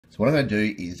So what I'm going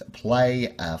to do is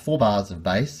play 4 bars of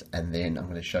bass, and then I'm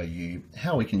going to show you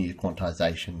how we can use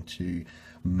quantization to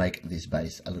make this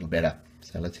bass a little better.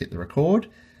 So let's hit the record,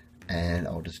 and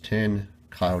I'll just turn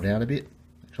Kyle down a bit,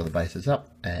 make sure the bass is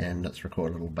up, and let's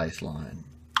record a little bass line.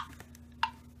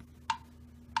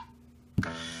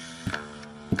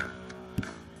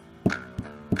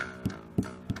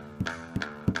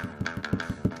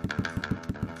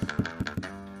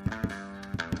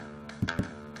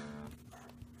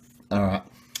 Alright,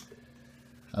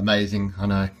 amazing, I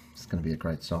know, it's going to be a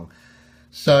great song.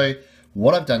 So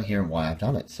what I've done here and why I've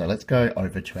done it. So let's go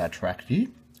over to our track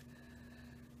view,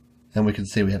 and we can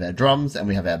see we have our drums and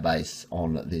we have our bass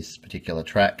on this particular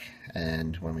track,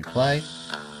 and when we play,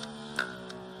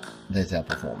 there's our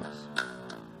performance.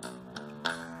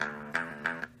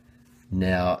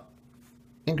 Now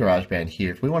in GarageBand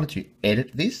here, if we wanted to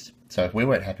edit this, so if we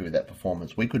weren't happy with that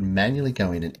performance, we could manually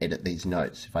go in and edit these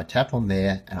notes. If I tap on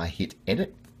there and I hit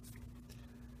edit,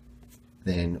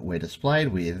 then we're displayed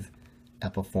with our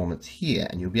performance here,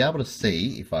 and you'll be able to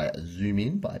see, if I zoom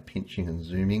in by pinching and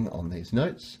zooming on these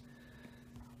notes,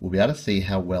 we'll be able to see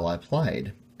how well I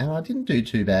played. And I didn't do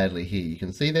too badly here. You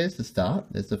can see there's the start,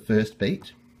 there's the first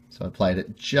beat, so I played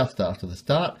it just after the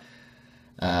start.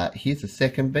 Here's the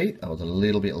second beat, I was a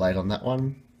little bit late on that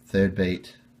one. Third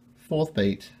beat, fourth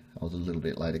beat, I was a little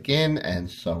bit late again,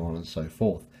 and so on and so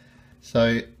forth.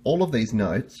 So all of these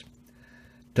notes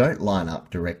don't line up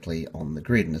directly on the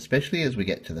grid, and especially as we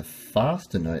get to the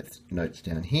faster notes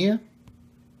down here,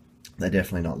 they're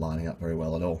definitely not lining up very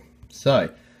well at all. So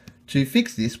to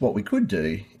fix this, what we could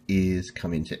do is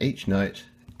come into each note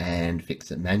and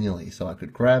fix it manually. So I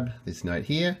could grab this note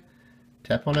here,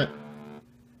 tap on it,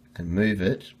 and move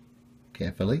it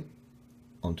carefully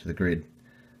onto the grid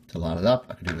to line it up.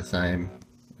 I could do the same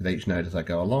with each note as I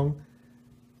go along,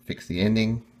 fix the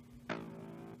ending, and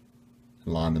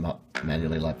line them up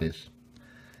manually like this.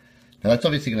 Now that's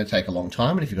obviously going to take a long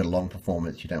time, and if you've got a long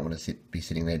performance, you don't want to be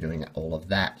sitting there doing all of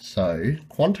that. So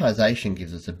quantization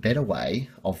gives us a better way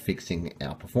of fixing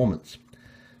our performance.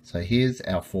 So here's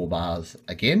our 4 bars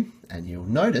again, and you'll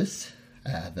notice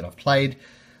that I've played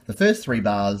the first 3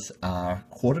 bars are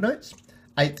quarter notes,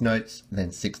 8th notes, then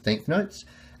 16th notes,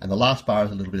 and the last bar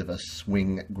is a little bit of a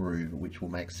swing groove, which will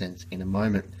make sense in a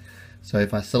moment. So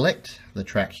if I select the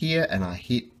track here and I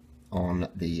hit on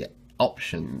the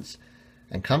options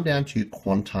and come down to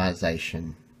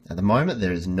quantization, at the moment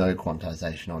there is no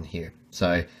quantization on here.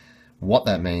 So what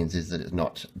that means is that it's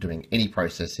not doing any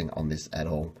processing on this at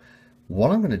all. What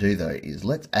I'm going to do though is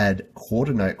let's add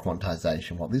quarter note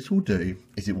quantization. What this will do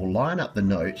is it will line up the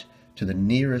note to the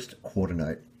nearest quarter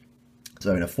note.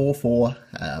 So in a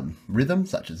 4/4 rhythm,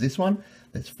 such as this one,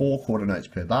 there's 4 quarter notes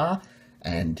per bar,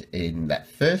 and in that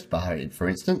first bar, for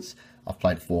instance, I've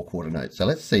played 4 quarter notes. So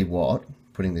let's see what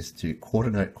putting this to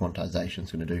quarter note quantization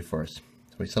is going to do for us.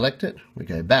 So we select it, we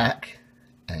go back,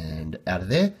 and out of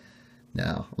there.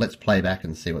 Now let's play back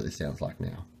and see what this sounds like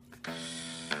now.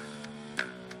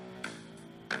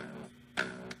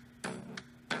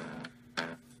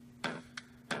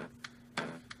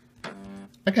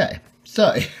 Okay,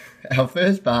 so our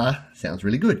first bar sounds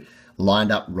really good,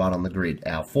 lined up right on the grid.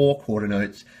 Our 4 quarter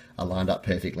notes are lined up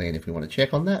perfectly, and if we want to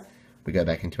check on that, we go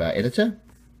back into our editor,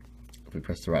 if we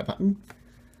press the right button,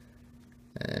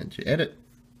 and to edit,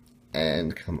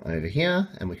 and come over here,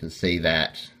 and we can see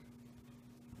that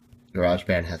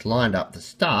GarageBand has lined up the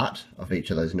start of each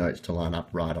of those notes to line up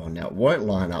right on. Now it won't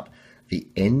line up the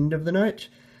end of the note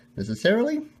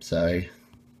necessarily, so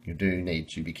you do need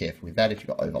to be careful with that if you've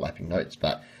got overlapping notes,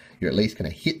 but you're at least going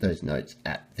to hit those notes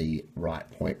at the right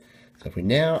point. So if we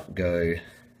now go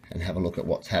and have a look at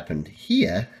what's happened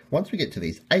here, once we get to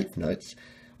these 8th notes,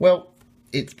 well,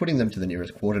 it's putting them to the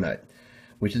nearest quarter note,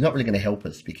 which is not really going to help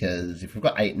us, because if we've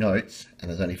got 8 notes and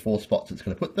there's only 4 spots it's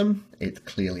going to put them, it's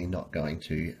clearly not going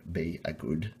to be a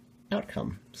good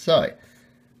outcome. So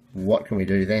what can we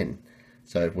do then?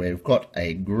 So we've got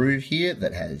a groove here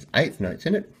that has 8th notes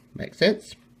in it, makes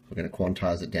sense. We're going to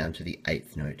quantize it down to the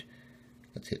 8th note.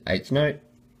 Let's hit 8th note,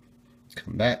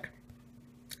 come back,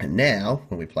 and now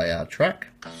when we play our track,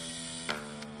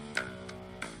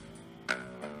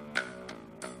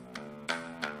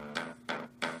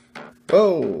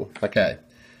 oh, okay.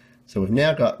 So we've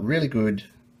now got really good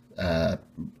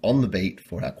on the beat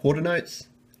for our quarter notes,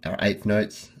 our 8th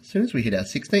notes. As soon as we hit our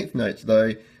 16th notes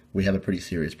though, we have a pretty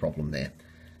serious problem there.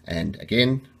 And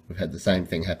again, we've had the same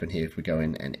thing happen here. If we go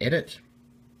in and edit,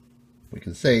 we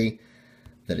can see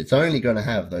that it's only going to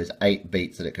have those 8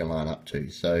 beats that it can line up to.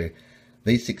 So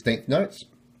these 16th notes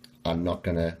are not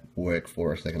going to work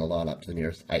for us. They're going to line up to the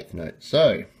nearest 8th note.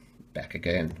 So back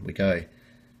again we go.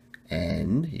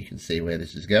 And you can see where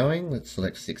this is going. Let's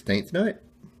select 16th note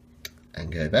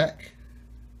and go back.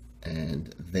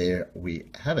 And there we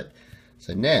have it.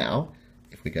 So now,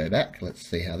 if we go back, let's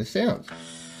see how this sounds.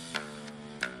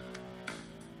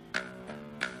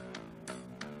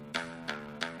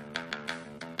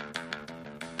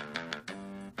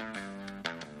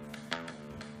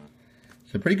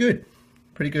 So pretty good,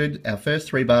 pretty good. Our first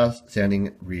 3 bars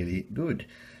sounding really good.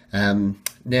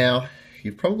 Now,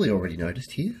 you've probably already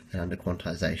noticed here that under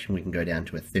quantization we can go down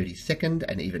to a 32nd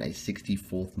and even a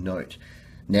 64th note.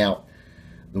 Now,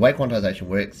 the way quantization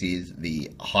works is the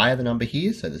higher the number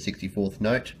here, so the 64th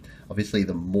note, obviously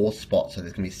the more spots, so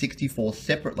there's going to be 64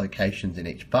 separate locations in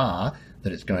each bar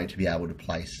that it's going to be able to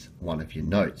place one of your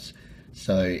notes.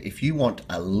 So if you want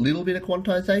a little bit of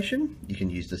quantization, you can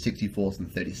use the 64th and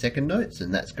 32nd notes,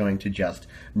 and that's going to just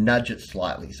nudge it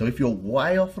slightly. So if you're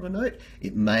way off on a note,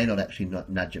 it may not actually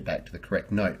nudge it back to the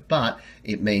correct note, but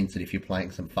it means that if you're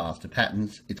playing some faster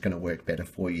patterns, it's going to work better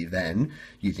for you than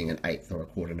using an 1/8 or a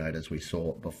 1/4 note as we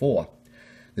saw before.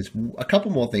 There's a couple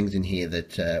more things in here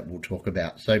that we'll talk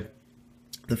about. So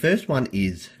the first one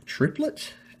is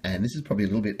triplet. And this is probably a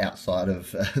little bit outside of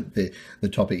the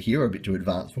topic here, or a bit too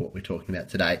advanced for what we're talking about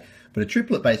today. But a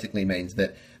triplet basically means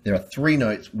that there are 3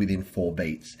 notes within 4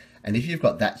 beats. And if you've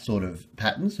got that sort of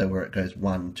pattern, so where it goes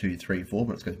 1, 2, 3, 4,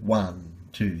 but it goes 1,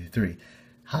 2, 3.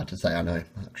 Hard to say, I know,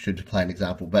 I should play an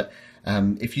example. But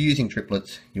if you're using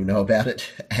triplets, you'll know about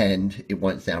it, and it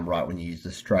won't sound right when you use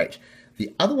the straight.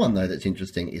 The other one, though, that's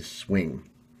interesting is swing.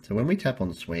 So when we tap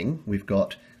on swing, we've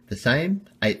got the same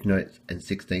 8th notes and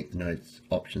 16th notes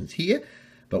options here,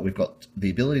 but we've got the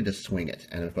ability to swing it,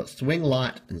 and we've got swing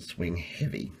light and swing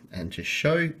heavy. And to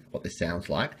show what this sounds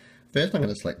like, first I'm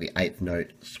going to select the 8th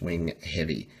note, swing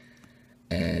heavy,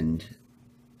 and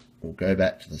we'll go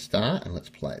back to the start and let's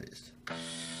play this.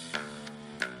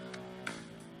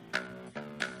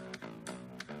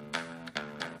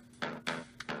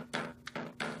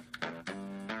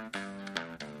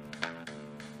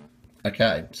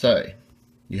 Okay, so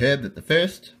you heard that the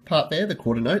first part there, the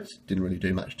 1/4 notes, didn't really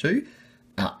do much too.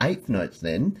 Our 8th notes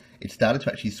then, it started to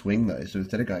actually swing those. So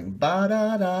instead of going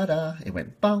ba-da-da-da, it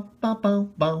went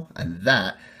ba-ba-ba-ba, and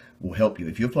that will help you.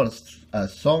 If you've got a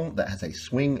song that has a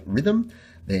swing rhythm,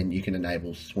 then you can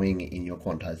enable swing in your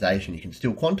quantization. You can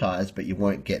still quantize, but you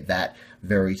won't get that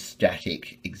very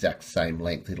static, exact same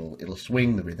length. It'll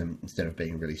swing the rhythm instead of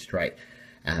being really straight.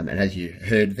 And as you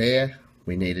heard there,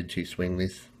 we needed to swing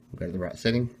this. We'll go to the right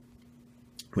setting.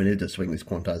 We need to swing this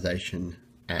quantization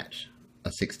at a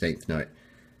 16th note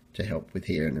to help with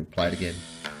here, and then play it again.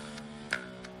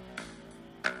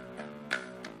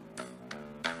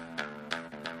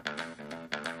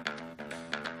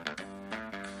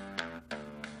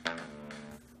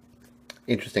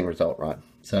 Interesting result, right?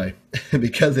 So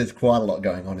because there's quite a lot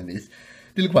going on in this, it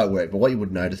didn't quite work, but what you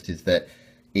would notice is that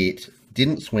it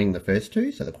didn't swing the first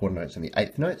 2, so the 1/4 notes and the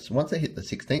 8th notes. Once they hit the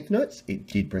 16th notes, it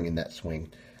did bring in that swing.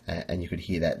 And you could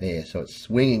hear that there. So it's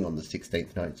swinging on the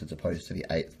 16th notes as opposed to the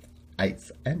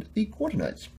 8th and the 1/4 notes.